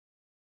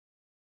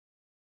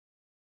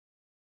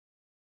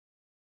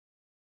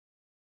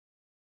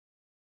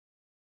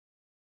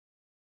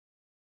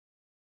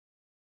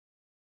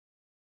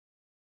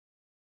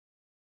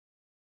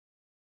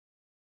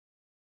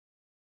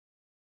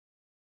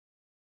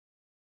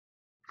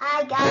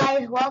Hi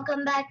guys,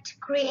 welcome back to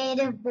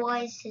Creative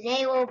Boyz.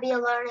 Today we'll be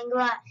learning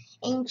about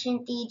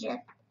ancient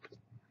Egypt.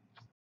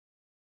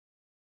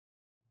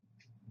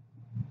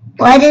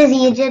 What is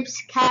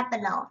Egypt's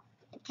capital?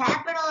 The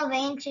capital of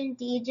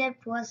ancient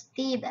Egypt was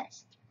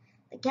Thebes.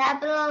 The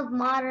capital of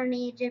modern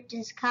Egypt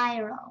is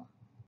Cairo.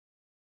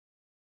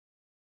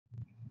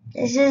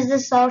 This is the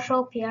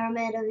social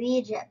pyramid of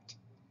Egypt.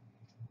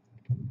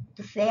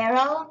 The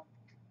pharaoh,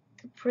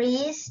 the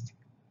priest,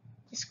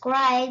 the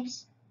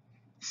scribes,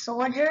 the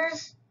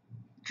soldiers,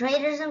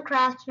 traders and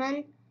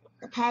craftsmen,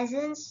 the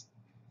peasants,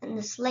 and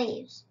the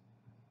slaves.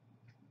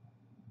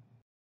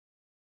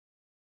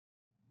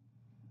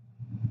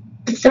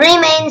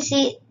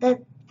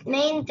 The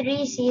main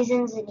three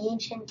seasons in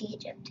ancient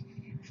Egypt: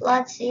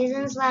 flood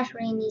season /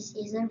 rainy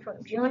season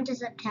from June to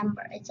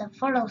September. It's a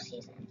fertile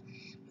season.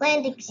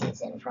 Planting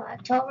season from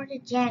October to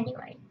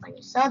January when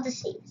you sow the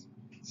seeds.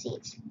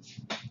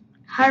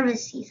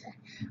 Harvest season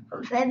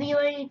from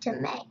February to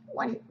May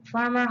when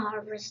farmer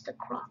harvests the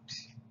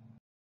crops.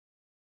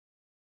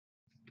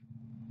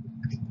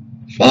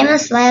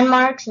 Famous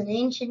landmarks in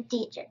ancient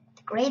Egypt: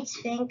 the Great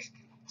Sphinx,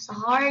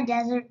 Sahara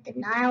Desert, the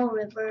Nile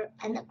River,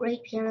 and the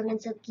Great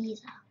Pyramids of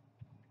Giza.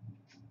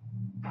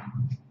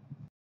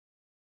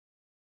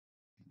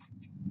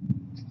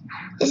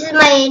 This is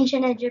my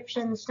ancient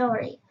Egyptian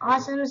story.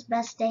 Asim's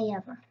best day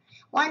ever.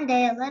 One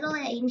day, a little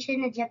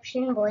ancient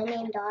Egyptian boy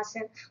named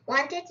Asim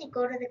wanted to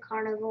go to the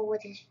carnival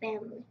with his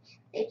family.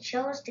 They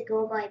chose to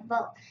go by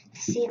boat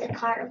to see the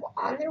carnival.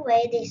 On their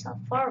way, they saw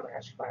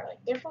farmers farming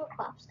different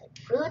crops like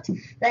fruits,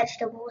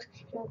 vegetables,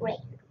 and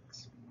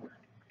grains.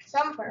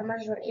 Some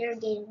farmers were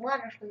irrigating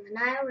water from the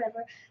Nile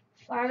River,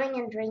 farming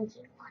and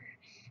drinking water.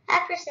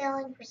 After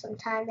sailing for some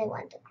time,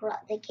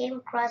 they came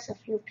across a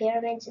few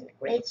pyramids and the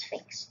Great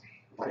Sphinx.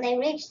 When they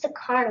reached the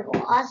carnival,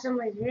 Asim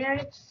was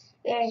very,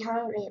 very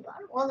hungry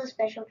about all the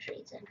special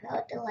treats and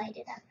felt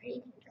delighted after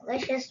eating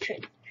delicious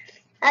treats.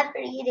 After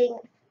eating,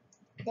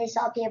 they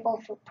saw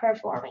people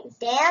performing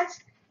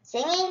dance,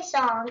 singing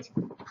songs,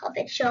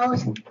 puppet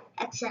shows,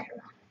 etc.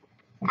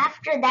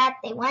 After that,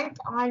 they went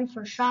on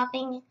for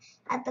shopping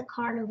at the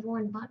carnival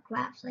and bought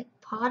crafts like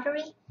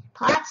pottery,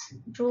 pots,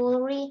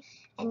 jewelry,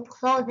 and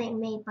clothing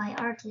made by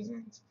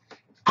artisans.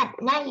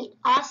 At night,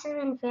 Asim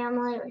and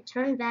family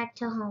returned back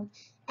to home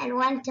and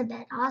went to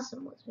bed.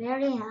 Asim was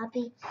very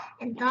happy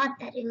and thought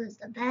that it was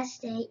the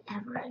best day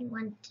ever and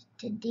went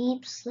to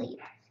deep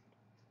sleep.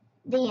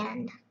 The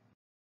end.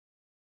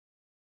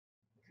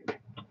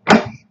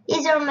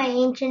 These are my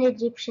ancient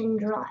Egyptian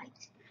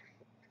drawings.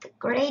 The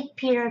Great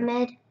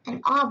Pyramid,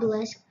 an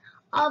obelisk.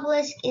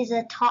 Obelisk is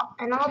a tall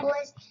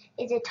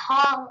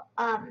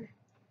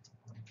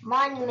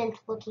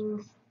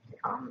monument-looking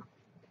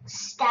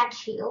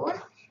statue,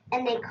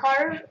 and they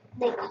carve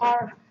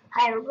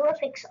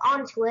hieroglyphics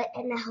onto it,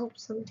 and it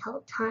helps them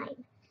tell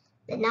time.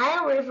 The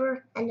Nile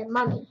River and the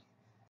mummy.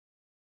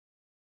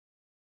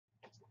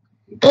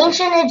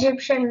 Ancient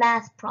Egyptian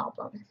math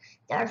problems.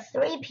 There are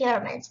 3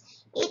 pyramids.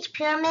 Each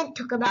pyramid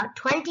took about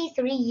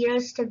 23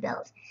 years to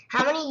build.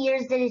 How many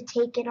years did it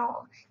take in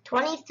all?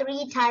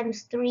 23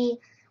 times 3,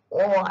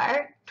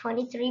 or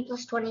 23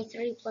 plus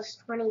 23 plus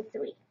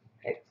 23.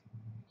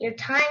 Your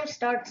time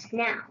starts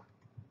now.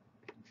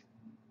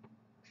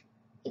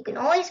 You can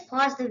always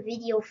pause the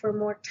video for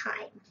more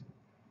time.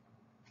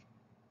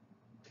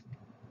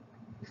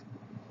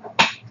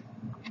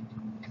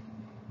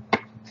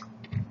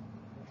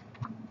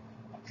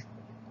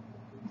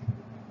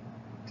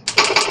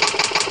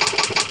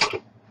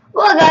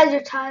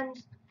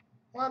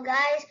 Well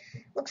guys,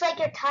 looks like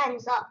your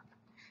time's up.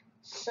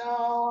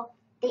 So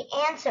the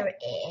answer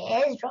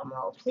is,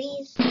 drumroll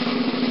please,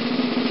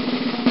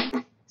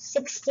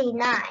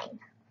 69.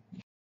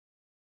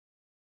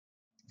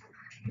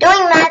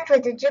 Doing math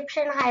with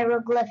Egyptian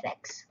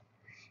hieroglyphics.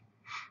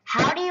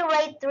 How do you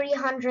write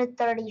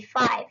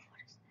 335?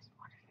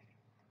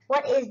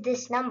 What is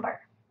this number?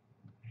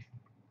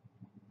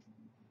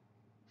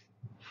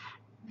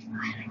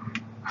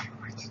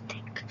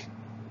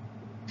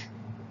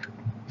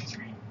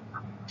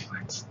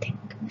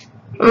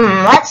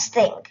 Let's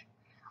think.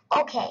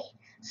 Okay,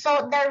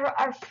 so there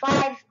are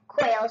 5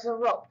 coils of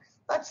rope.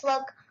 Let's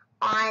look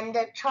on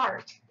the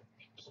chart,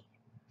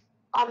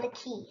 on the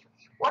key.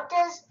 Where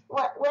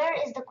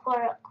is the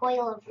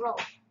coil of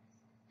rope?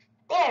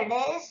 There it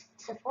is.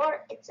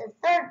 It's a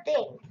third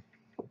thing.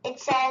 It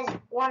says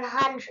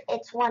 100.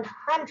 It's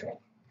 100.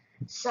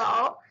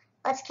 So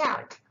let's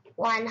count.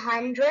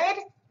 100,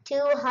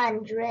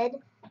 200,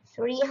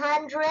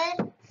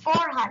 300,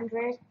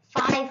 400,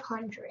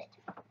 500.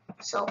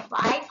 So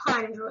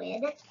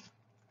 500.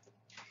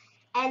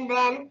 And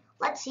then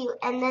let's see.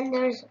 And then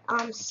there's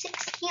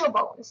 6 heel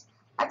bones.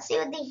 Let's see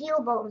what the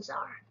heel bones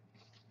are.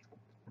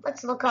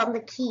 Let's look on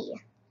the key.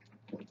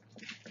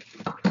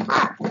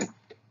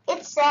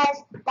 It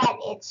says that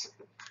it's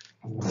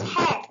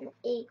 10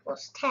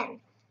 equals 10.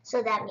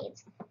 So that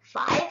means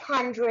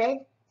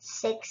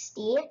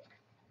 560.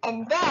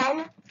 And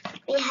then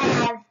we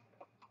have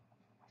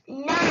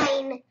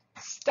 9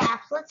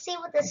 staff. Let's see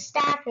what the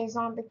staff is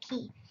on the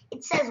key.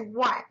 It says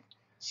 1.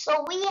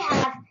 So we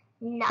have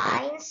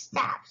 9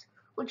 staffs,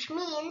 which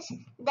means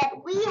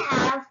that we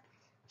have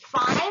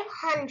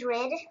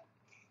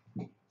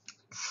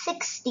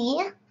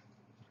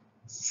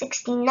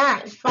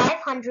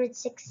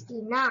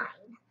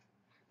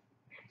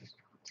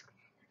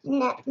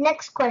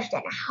Next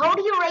question. How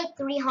do you write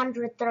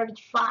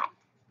 335?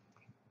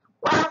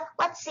 Well,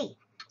 let's see.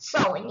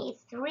 So we need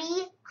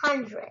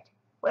 300.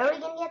 Where are we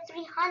going to get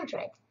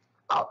 300?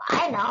 Oh,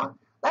 I know.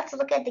 Let's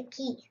look at the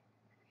key.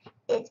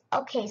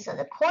 Okay, so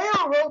the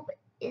coil rope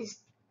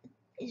is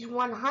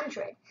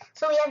 100.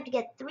 So we have to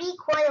get 3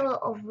 coil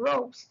of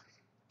ropes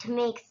to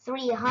make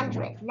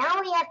 300. Now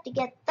we have to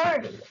get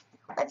 30.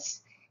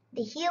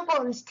 The heel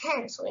bone's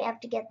 10, so we have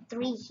to get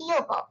 3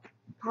 heel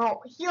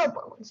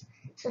bones.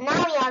 So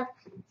now we have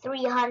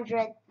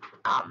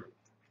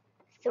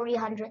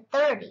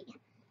 330.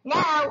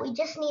 Now we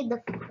just need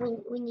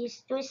we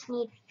just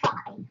need 5.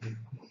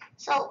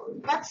 So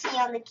let's see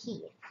on the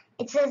key.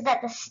 It says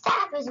that the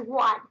staff is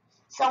 1,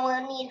 so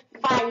we'll need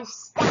 5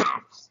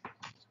 staffs.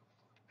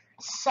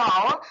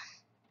 So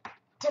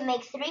to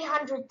make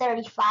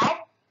 335,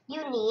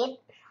 you need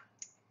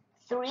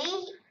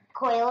 3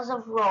 coils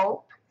of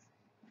rope,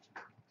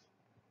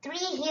 3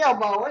 heel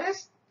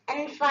bones,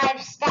 and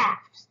 5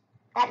 staffs.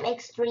 That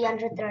makes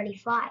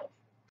 335.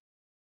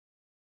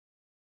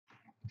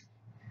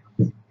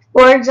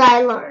 Words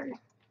I learned.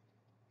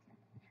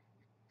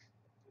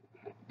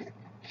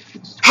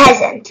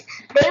 Peasant.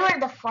 They were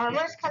the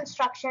farmers,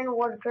 construction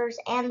workers,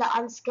 and the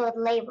unskilled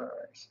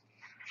laborers.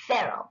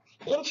 Pharaoh.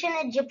 Ancient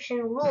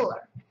Egyptian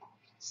ruler.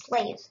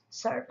 Slaves,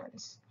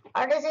 servants.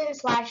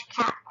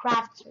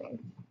 Artisan/craftsman.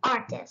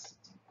 Artist.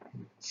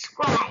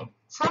 Scribe.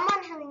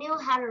 Someone who knew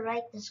how to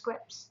write the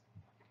scripts.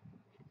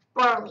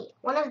 Barley.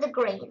 One of the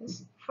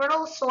grains.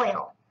 Fertile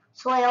soil.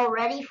 Soil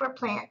ready for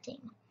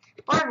planting.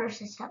 Barter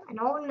system, an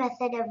old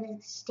method of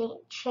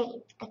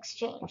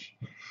exchange.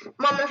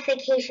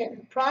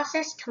 Mummification,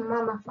 process to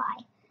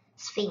mummify.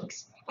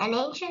 Sphinx, an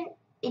ancient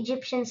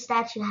Egyptian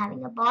statue having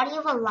the body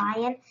of a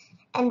lion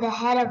and the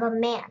head of a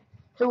man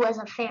who was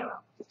a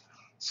pharaoh.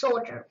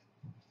 Soldier,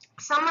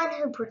 someone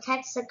who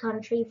protects the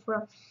country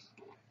from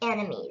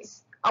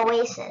enemies.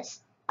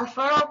 Oasis, a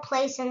fertile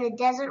place in the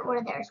desert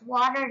where there's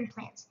water and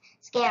plants.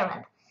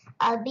 Scarab,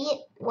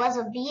 was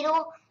a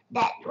beetle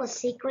that was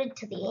sacred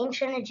to the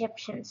ancient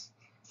Egyptians.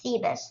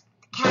 Thebes,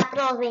 the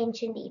capital of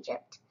ancient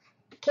Egypt.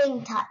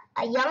 King Tut,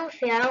 a young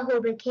pharaoh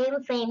who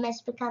became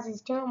famous because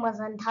his tomb was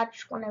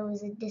untouched when it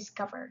was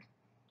discovered.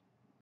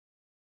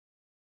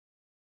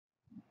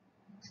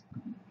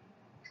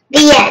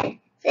 The end.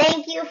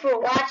 Thank you for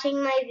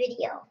watching my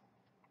video.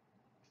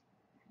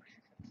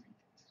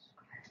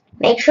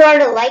 Make sure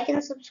to like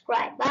and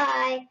subscribe.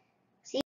 Bye.